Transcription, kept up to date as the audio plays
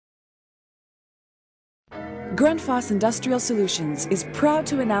Grundfos Industrial Solutions is proud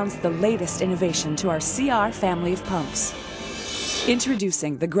to announce the latest innovation to our CR family of pumps.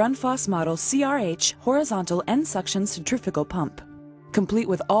 Introducing the Grundfos model CRH horizontal end suction centrifugal pump. Complete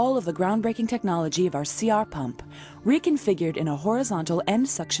with all of the groundbreaking technology of our CR pump, reconfigured in a horizontal end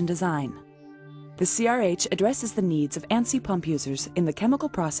suction design. The CRH addresses the needs of ANSI pump users in the chemical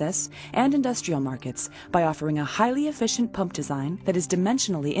process and industrial markets by offering a highly efficient pump design that is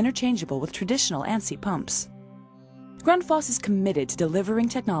dimensionally interchangeable with traditional ANSI pumps. Grundfos is committed to delivering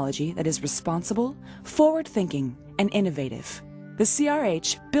technology that is responsible, forward-thinking, and innovative. The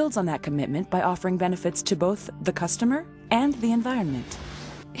CRH builds on that commitment by offering benefits to both the customer and the environment.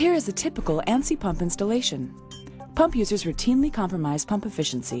 Here is a typical ANSI pump installation. Pump users routinely compromise pump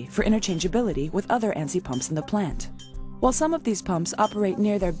efficiency for interchangeability with other ANSI pumps in the plant. While some of these pumps operate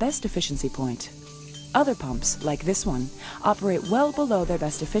near their best efficiency point, other pumps, like this one, operate well below their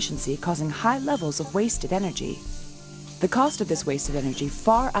best efficiency, causing high levels of wasted energy. The cost of this wasted energy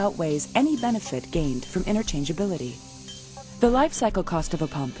far outweighs any benefit gained from interchangeability. The life cycle cost of a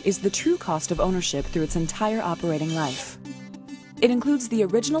pump is the true cost of ownership through its entire operating life. It includes the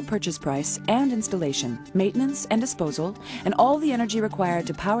original purchase price and installation, maintenance and disposal, and all the energy required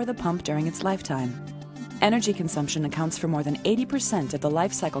to power the pump during its lifetime. Energy consumption accounts for more than 80% of the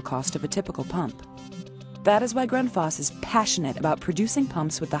life cycle cost of a typical pump. That is why Grundfos is passionate about producing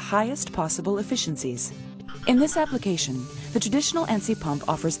pumps with the highest possible efficiencies. In this application, the traditional ANSI pump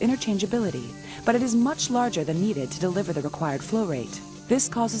offers interchangeability, but it is much larger than needed to deliver the required flow rate. This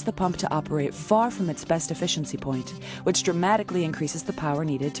causes the pump to operate far from its best efficiency point, which dramatically increases the power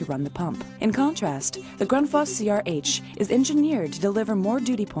needed to run the pump. In contrast, the Grundfos CRH is engineered to deliver more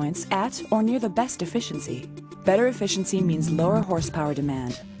duty points at or near the best efficiency. Better efficiency means lower horsepower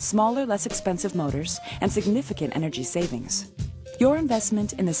demand, smaller, less expensive motors, and significant energy savings. Your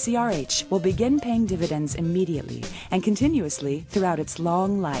investment in the CRH will begin paying dividends immediately and continuously throughout its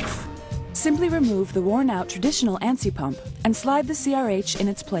long life. Simply remove the worn-out traditional ANSI pump and slide the CRH in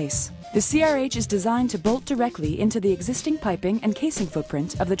its place. The CRH is designed to bolt directly into the existing piping and casing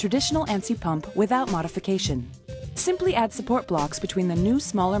footprint of the traditional ANSI pump without modification. Simply add support blocks between the new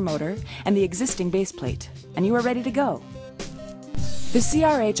smaller motor and the existing base plate, and you are ready to go. The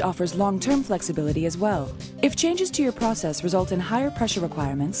CRH offers long-term flexibility as well. If changes to your process result in higher pressure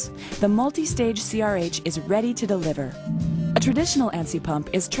requirements, the multi-stage CRH is ready to deliver. A traditional ANSI pump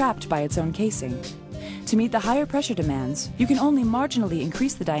is trapped by its own casing. To meet the higher pressure demands, you can only marginally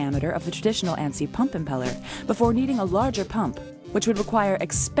increase the diameter of the traditional ANSI pump impeller before needing a larger pump, which would require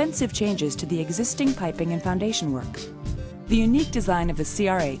expensive changes to the existing piping and foundation work. The unique design of the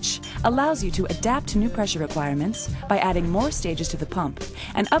CRH allows you to adapt to new pressure requirements by adding more stages to the pump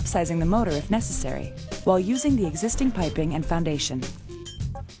and upsizing the motor if necessary, while using the existing piping and foundation.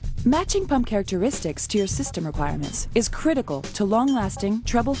 Matching pump characteristics to your system requirements is critical to long-lasting,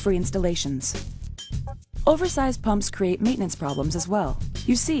 trouble-free installations. Oversized pumps create maintenance problems as well.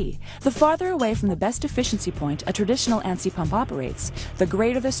 You see, the farther away from the best efficiency point a traditional ANSI pump operates, the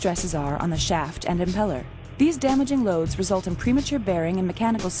greater the stresses are on the shaft and impeller. These damaging loads result in premature bearing and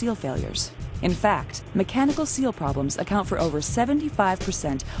mechanical seal failures. In fact, mechanical seal problems account for over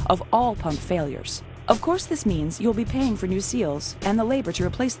 75% of all pump failures. Of course, this means you'll be paying for new seals and the labor to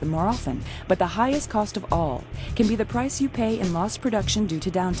replace them more often, but the highest cost of all can be the price you pay in lost production due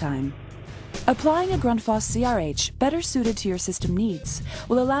to downtime. Applying a Grundfos CRH better suited to your system needs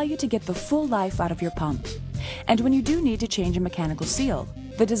will allow you to get the full life out of your pump. And when you do need to change a mechanical seal,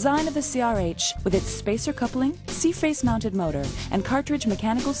 the design of the CRH, with its spacer coupling, C-face mounted motor, and cartridge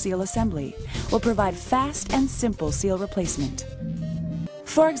mechanical seal assembly, will provide fast and simple seal replacement.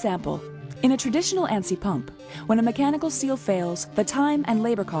 For example, in a traditional ANSI pump, when a mechanical seal fails, the time and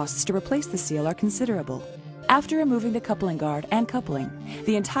labor costs to replace the seal are considerable. After removing the coupling guard and coupling,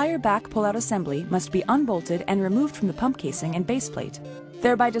 the entire back pull-out assembly must be unbolted and removed from the pump casing and base plate,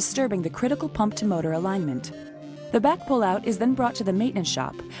 thereby disturbing the critical pump-to-motor alignment. The back pull-out is then brought to the maintenance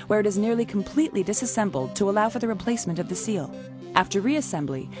shop, where it is nearly completely disassembled to allow for the replacement of the seal. After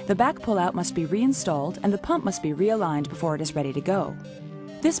reassembly, the back pull-out must be reinstalled and the pump must be realigned before it is ready to go.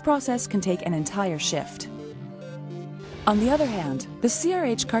 This process can take an entire shift. On the other hand, the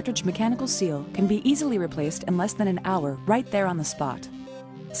CRH cartridge mechanical seal can be easily replaced in less than an hour right there on the spot.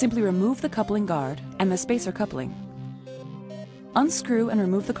 Simply remove the coupling guard and the spacer coupling. Unscrew and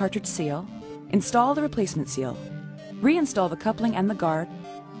remove the cartridge seal, install the replacement seal, reinstall the coupling and the guard,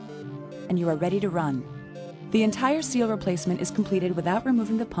 and you are ready to run. The entire seal replacement is completed without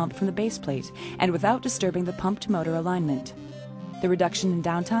removing the pump from the base plate and without disturbing the pump-to-motor alignment. The reduction in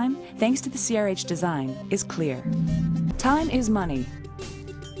downtime, thanks to the CRH design, is clear. Time is money.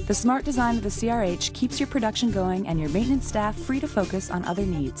 The smart design of the CRH keeps your production going and your maintenance staff free to focus on other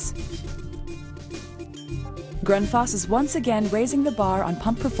needs. Grundfos is once again raising the bar on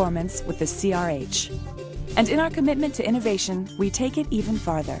pump performance with the CRH. And in our commitment to innovation, we take it even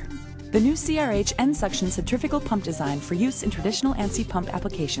farther. The new CRH N-suction centrifugal pump design for use in traditional ANSI pump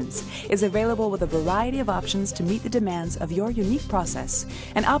applications is available with a variety of options to meet the demands of your unique process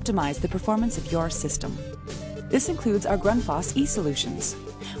and optimize the performance of your system. This includes our Grundfos E-solutions,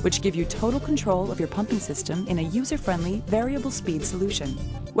 which give you total control of your pumping system in a user-friendly, variable speed solution.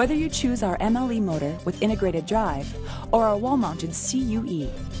 Whether you choose our MLE motor with integrated drive or our wall-mounted CUE,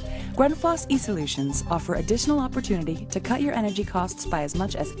 Grundfos E-solutions offer additional opportunity to cut your energy costs by as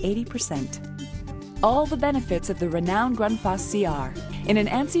much as 80%. All the benefits of the renowned Grundfos CR in an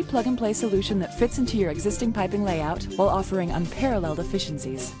ANSI plug-and-play solution that fits into your existing piping layout while offering unparalleled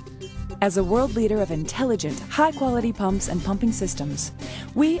efficiencies. As a world leader of intelligent, high-quality pumps and pumping systems,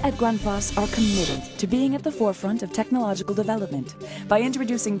 we at Grundfos are committed to being at the forefront of technological development by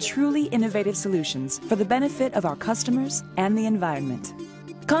introducing truly innovative solutions for the benefit of our customers and the environment.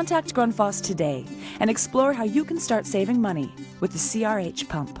 Contact Grundfos today and explore how you can start saving money with the CRH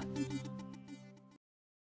pump.